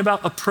talking about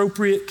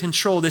appropriate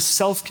control, this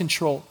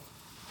self-control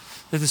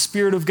that the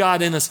Spirit of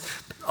God in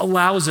us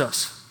allows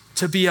us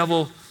to be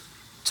able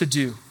to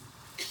do.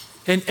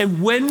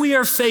 And when we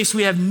are faced,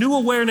 we have new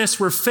awareness,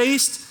 we're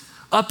faced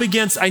up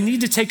against, I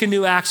need to take a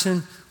new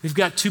action. We've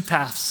got two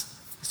paths.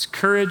 It's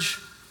courage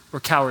or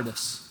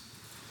cowardice.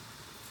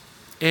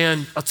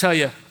 And I'll tell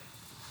you,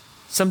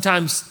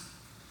 sometimes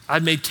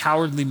I've made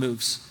cowardly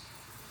moves.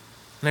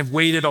 And I've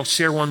waited, I'll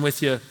share one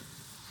with you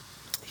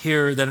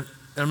here that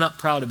I'm not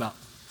proud about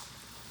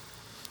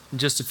in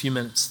just a few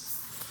minutes.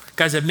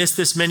 Guys, I've missed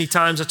this many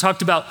times. I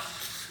talked about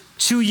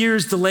 2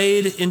 years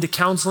delayed into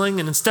counseling,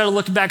 and instead of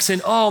looking back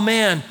saying, oh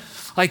man,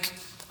 like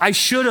I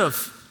should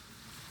have.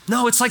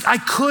 No, it's like I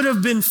could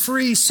have been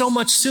free so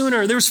much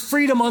sooner. There's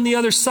freedom on the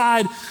other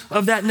side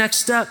of that next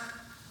step.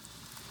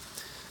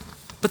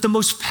 But the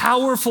most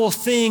powerful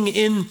thing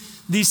in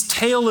these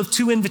tale of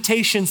two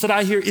invitations that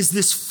I hear is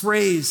this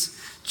phrase,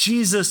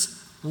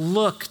 Jesus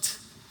looked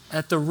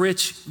at the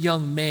rich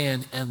young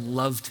man and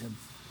loved him.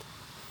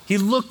 He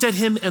looked at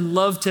him and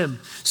loved him.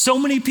 So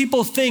many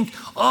people think,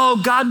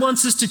 oh, God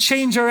wants us to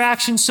change our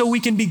actions so we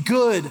can be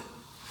good.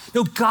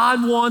 No,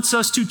 God wants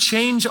us to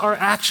change our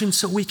actions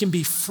so we can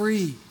be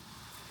free.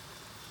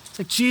 It's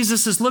like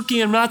Jesus is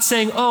looking and not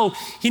saying, oh,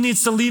 he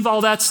needs to leave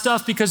all that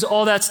stuff because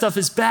all that stuff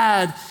is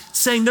bad.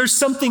 Saying there's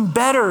something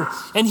better.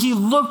 And he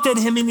looked at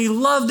him and he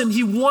loved him.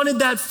 He wanted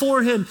that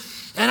for him.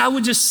 And I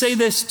would just say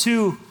this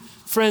too,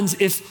 friends,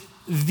 if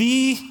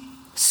the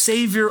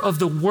Savior of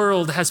the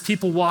world has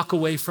people walk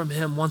away from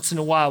him, once in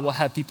a while we'll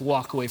have people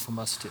walk away from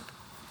us too.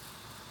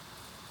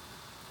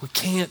 We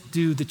can't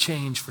do the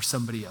change for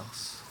somebody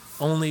else.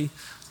 Only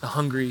the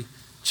hungry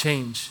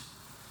change.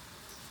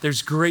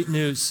 There's great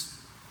news.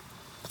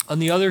 On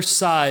the other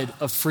side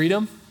of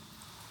freedom,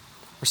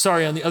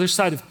 on the other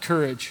side of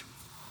courage,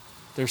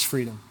 there's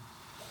freedom.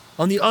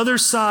 On the other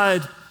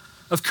side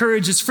of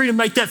courage is freedom.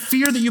 Like that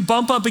fear that you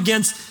bump up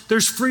against,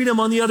 there's freedom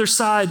on the other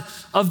side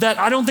of that.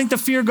 I don't think the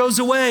fear goes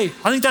away.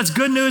 I think that's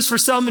good news for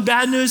some and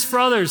bad news for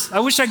others. I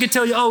wish I could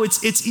tell you, oh,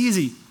 it's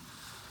easy.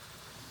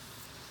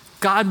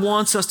 God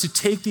wants us to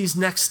take these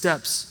next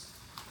steps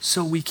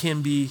so we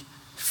can be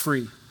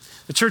free.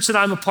 The church that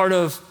I'm a part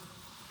of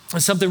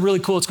is something really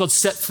cool. It's called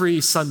Set Free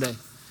Sunday.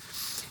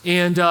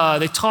 And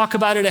they talk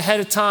about it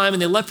ahead of time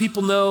and they let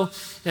people know.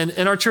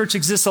 And our church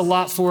exists a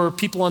lot for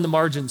people on the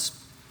margins.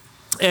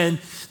 And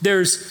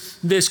there's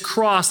this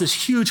cross,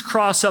 this huge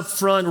cross up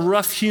front,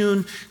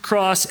 rough-hewn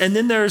cross. And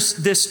then there's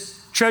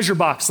this treasure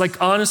box,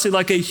 like honestly,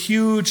 like a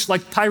huge,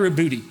 like pirate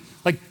booty,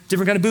 like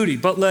different kind of booty,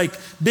 but like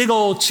big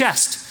old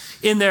chest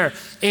in there.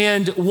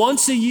 And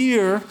once a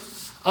year,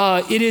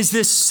 it is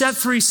this Set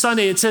Free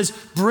Sunday. It says,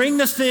 bring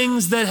the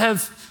things that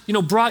have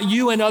brought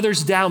you and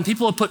others down.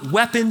 People have put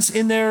weapons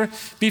in there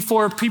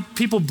before.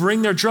 People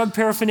bring their drug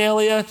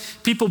paraphernalia.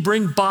 People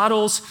bring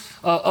bottles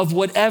of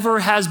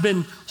whatever has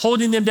been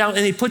holding them down,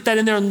 and they put that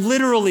in there, and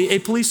literally a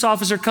police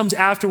officer comes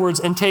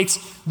afterwards and takes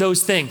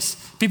those things.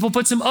 People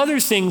put some other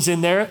things in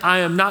there I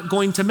am not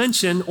going to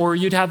mention, or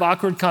you'd have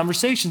awkward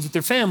conversations with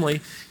their family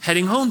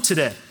heading home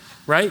today,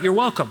 right? You're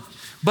welcome.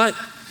 But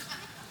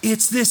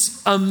it's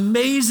this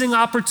amazing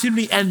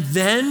opportunity, and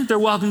then they're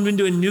welcomed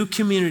into a new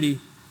community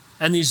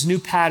and these new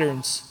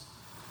patterns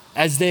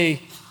as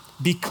they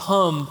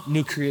become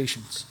new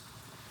creations.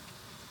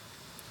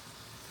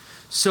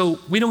 So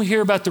we don't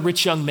hear about the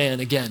rich young man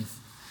again,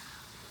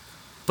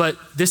 but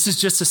this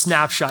is just a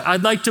snapshot.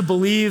 I'd like to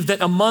believe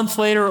that a month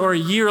later or a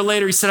year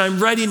later, he said,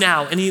 I'm ready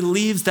now, and he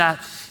leaves that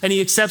and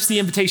he accepts the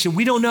invitation.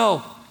 We don't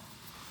know.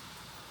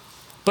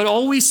 But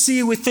all we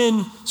see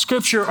within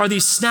Scripture are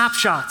these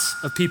snapshots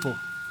of people,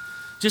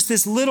 just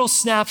this little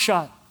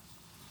snapshot.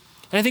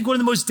 And I think one of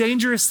the most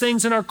dangerous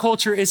things in our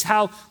culture is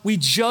how we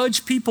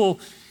judge people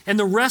and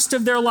the rest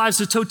of their lives,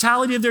 the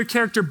totality of their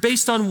character,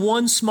 based on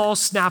one small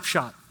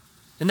snapshot.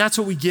 And that's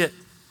what we get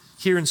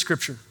here in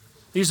Scripture.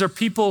 These are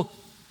people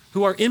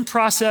who are in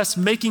process,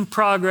 making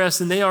progress,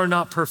 and they are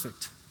not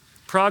perfect.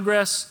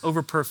 Progress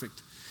over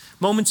perfect.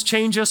 Moments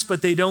change us,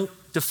 but they don't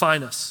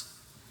define us.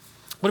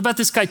 What about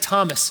this guy,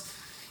 Thomas?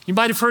 You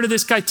might have heard of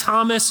this guy,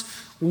 Thomas.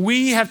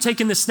 We have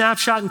taken the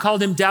snapshot and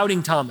called him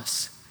Doubting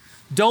Thomas.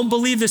 Don't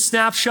believe the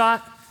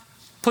snapshot.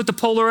 Put the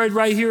Polaroid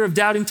right here of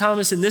Doubting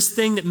Thomas and this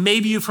thing that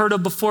maybe you've heard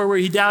of before where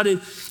he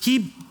doubted.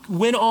 He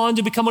went on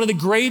to become one of the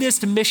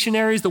greatest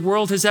missionaries the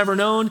world has ever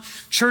known.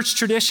 Church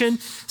tradition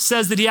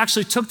says that he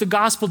actually took the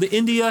gospel to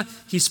India.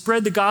 He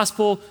spread the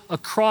gospel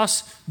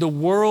across the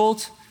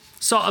world.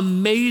 Saw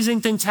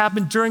amazing things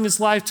happen during his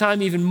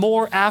lifetime, even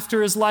more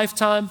after his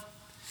lifetime.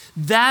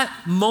 That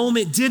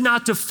moment did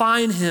not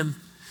define him,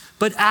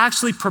 but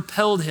actually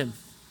propelled him,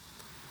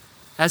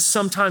 as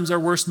sometimes our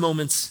worst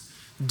moments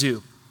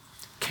do.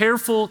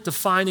 Careful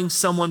defining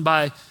someone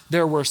by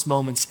their worst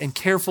moments, and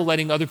careful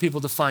letting other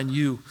people define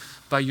you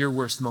by your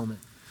worst moment.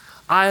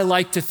 I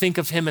like to think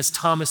of him as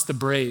Thomas the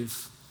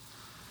brave,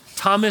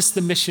 Thomas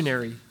the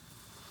missionary,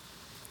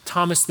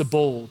 Thomas the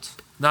bold,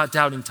 not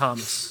Doubting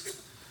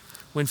Thomas.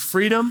 When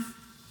freedom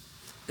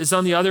is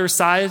on the other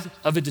side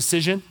of a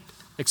decision,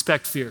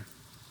 expect fear.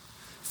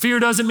 Fear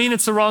doesn't mean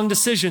it's the wrong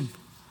decision.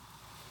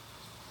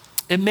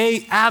 It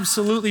may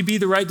absolutely be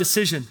the right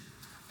decision,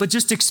 but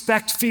just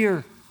expect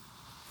fear.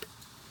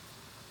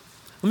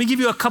 Let me give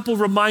you a couple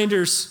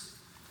reminders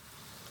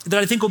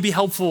that I think will be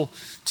helpful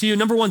to you.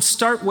 Number one,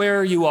 start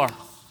where you are.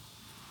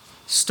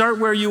 Start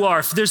where you are.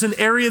 If there's an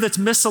area that's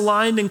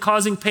misaligned and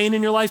causing pain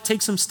in your life,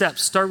 take some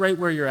steps. Start right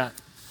where you're at.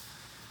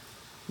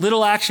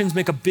 Little actions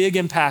make a big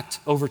impact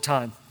over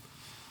time.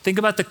 Think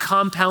about the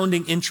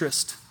compounding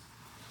interest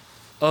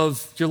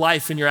of your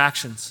life and your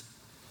actions.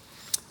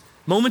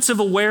 Moments of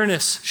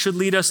awareness should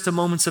lead us to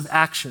moments of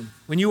action.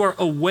 When you are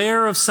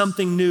aware of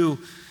something new,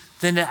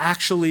 then to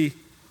actually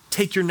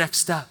take your next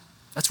step.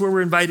 That's where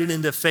we're invited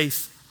into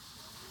faith.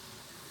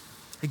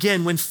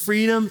 Again, when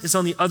freedom is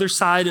on the other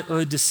side of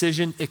a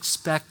decision,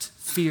 expect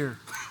fear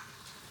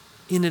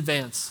in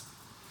advance.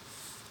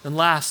 And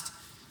last,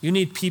 you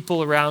need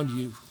people around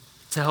you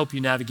to help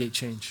you navigate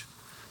change.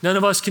 None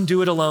of us can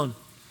do it alone.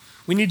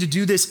 We need to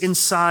do this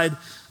inside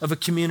of a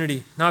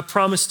community. Now, I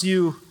promised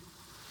you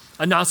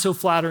a not so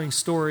flattering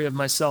story of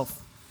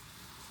myself.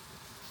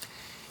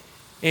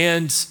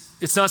 And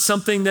it's not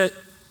something that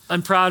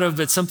I'm proud of,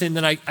 it's something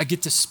that I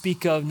get to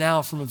speak of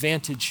now from a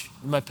vantage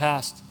in my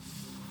past.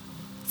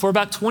 For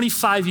about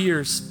 25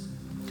 years,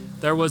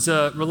 there was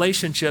a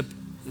relationship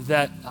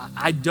that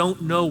I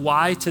don't know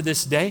why to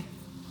this day,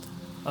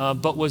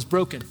 but was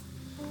broken.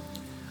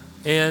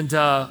 And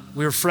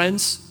we were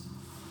friends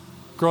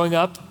growing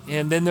up,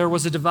 and then there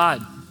was a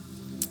divide.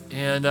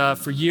 And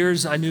for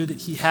years, I knew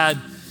that he had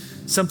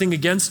something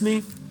against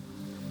me.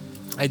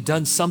 I'd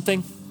done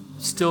something,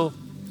 still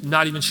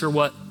not even sure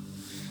what.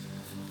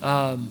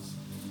 And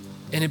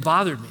it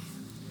bothered me.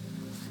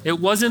 It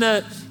wasn't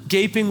a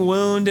gaping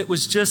wound. It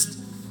was just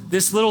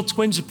this little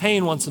twinge of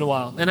pain once in a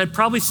while. And I'd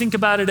probably think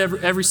about it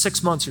every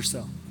 6 months or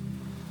so.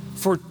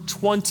 For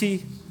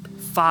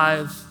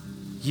 25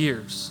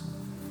 years.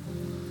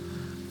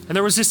 And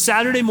there was this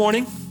Saturday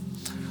morning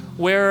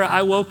where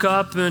I woke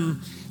up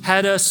and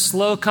had a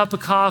slow cup of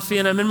coffee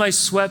and I'm in my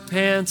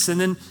sweatpants,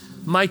 and then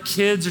my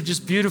kids are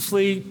just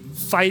beautifully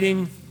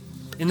fighting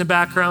in the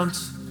background,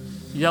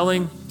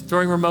 yelling,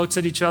 throwing remotes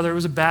at each other. It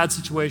was a bad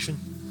situation.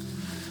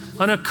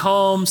 On a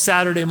calm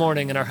Saturday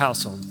morning in our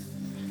household,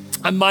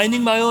 I'm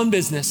minding my own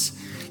business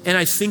and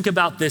I think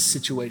about this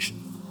situation.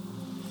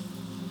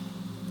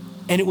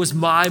 And it was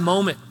my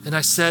moment. And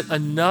I said,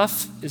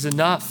 enough is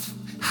enough.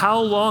 How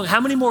long,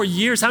 how many more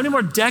years, how many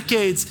more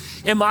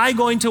decades am I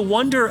going to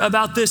wonder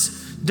about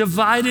this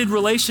divided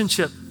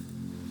relationship?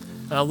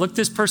 And I looked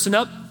this person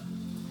up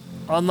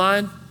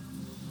online,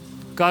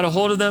 got a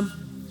hold of them.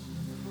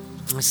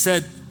 And I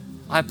said,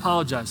 I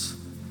apologize.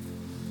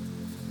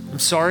 I'm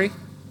sorry.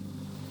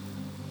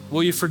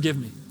 Will you forgive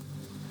me?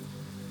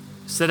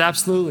 I said,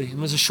 absolutely. It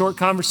was a short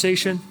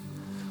conversation.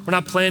 We're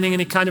not planning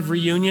any kind of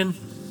reunion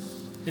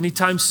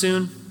anytime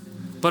soon,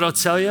 but I'll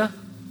tell you,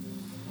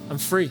 I'm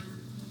free.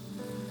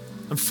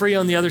 I'm free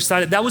on the other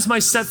side. That was my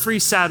set free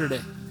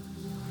Saturday.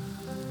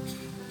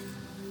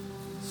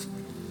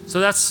 So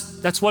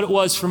that's what it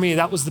was for me.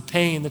 That was the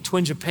pain, the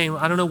twinge of pain.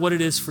 I don't know what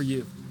it is for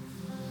you.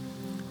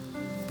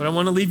 But I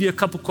want to leave you a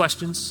couple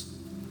questions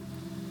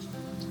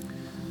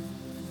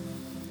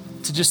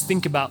to just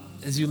think about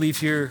as you leave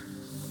here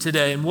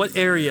today. In what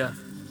area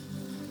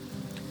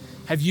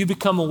have you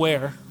become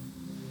aware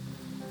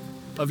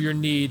of your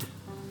need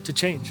to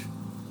change?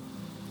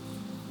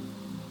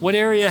 What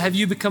area have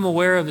you become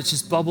aware of that's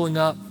just bubbling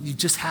up? You've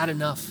just had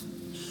enough.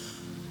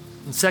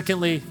 And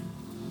secondly,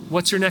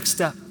 what's your next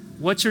step?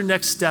 What's your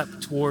next step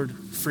toward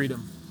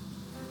freedom?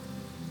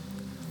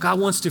 God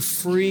wants to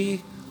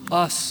free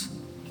us.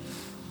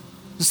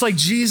 Just like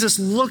Jesus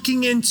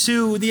looking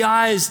into the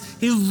eyes,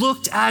 he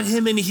looked at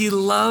him and he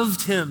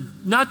loved him.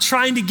 Not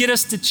trying to get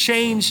us to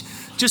change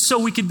just so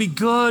we could be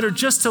good or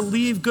just to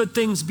leave good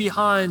things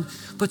behind,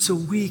 but so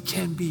we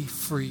can be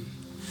free.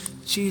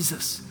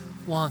 Jesus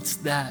wants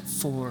that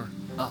for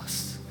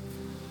us.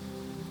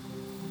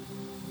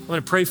 I'm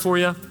going to pray for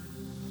you.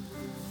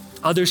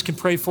 Others can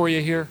pray for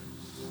you here.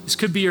 This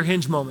could be your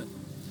hinge moment.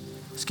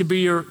 This could be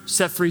your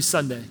set free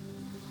Sunday.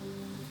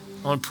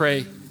 I want to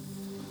pray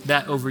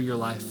that over your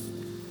life.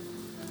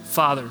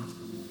 Father,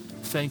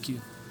 thank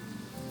you.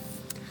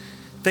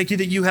 Thank you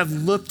that you have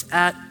looked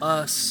at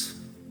us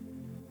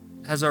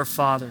as our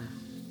Father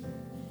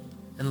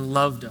and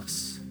loved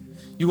us.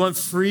 You want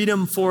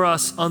freedom for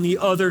us on the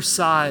other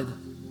side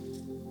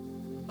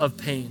of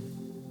pain.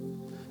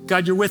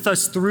 God, you're with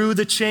us through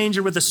the change.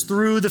 You're with us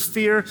through the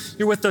fear.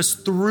 You're with us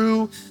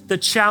through the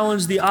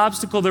challenge, the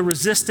obstacle, the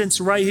resistance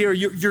right here.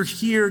 You're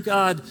here,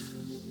 God,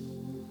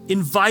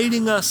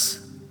 inviting us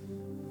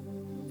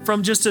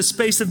from just a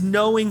space of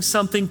knowing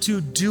something to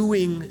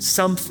doing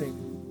something.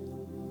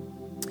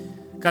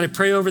 God, I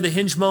pray over the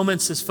hinge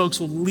moments as folks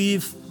will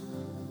leave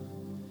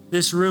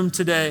this room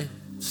today,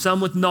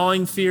 some with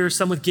gnawing fear,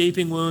 some with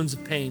gaping wounds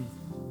of pain.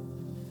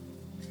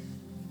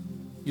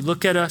 You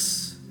look at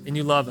us and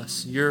you love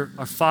us. You're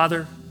our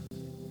Father,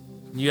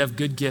 and you have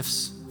good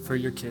gifts for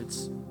your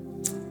kids.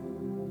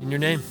 In your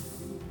name,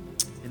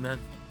 amen.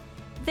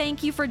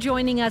 Thank you for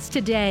joining us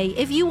today.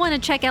 If you want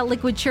to check out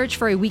Liquid Church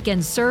for a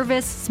weekend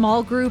service,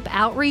 small group,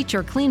 outreach,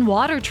 or clean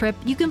water trip,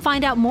 you can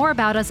find out more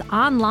about us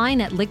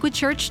online at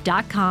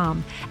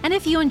liquidchurch.com. And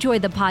if you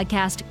enjoyed the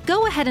podcast,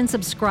 go ahead and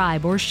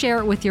subscribe or share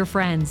it with your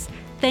friends.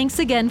 Thanks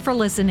again for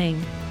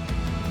listening.